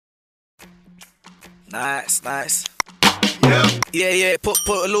Nice, nice. Yeah, put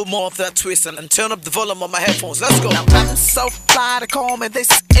a little more of that twist and turn up the volume on my headphones. Let's go. Now I'm so fly, they call me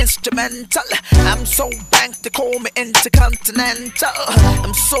this instrumental. I'm so banked, they call me intercontinental.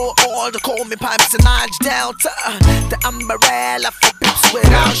 I'm so old, they call me Pipes and Niger Delta. The umbrella for pips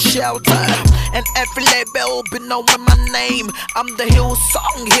without shelter. And every label be knowing my name. I'm the hill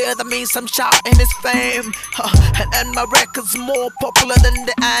song here, that means I'm shouting his fame. And my record's more popular than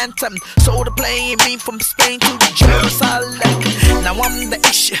the anthem. So they're playing me from Spain to Jerusalem. Now I'm the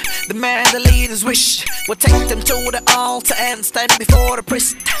issue, the man the leaders wish will take them to the altar and stand before the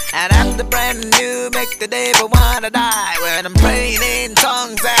priest. And I'm the brand new, make the devil wanna die. When I'm praying in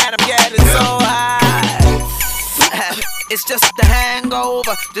tongues and I'm getting so high. It's just a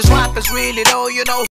hangover, just rappers really know, you know.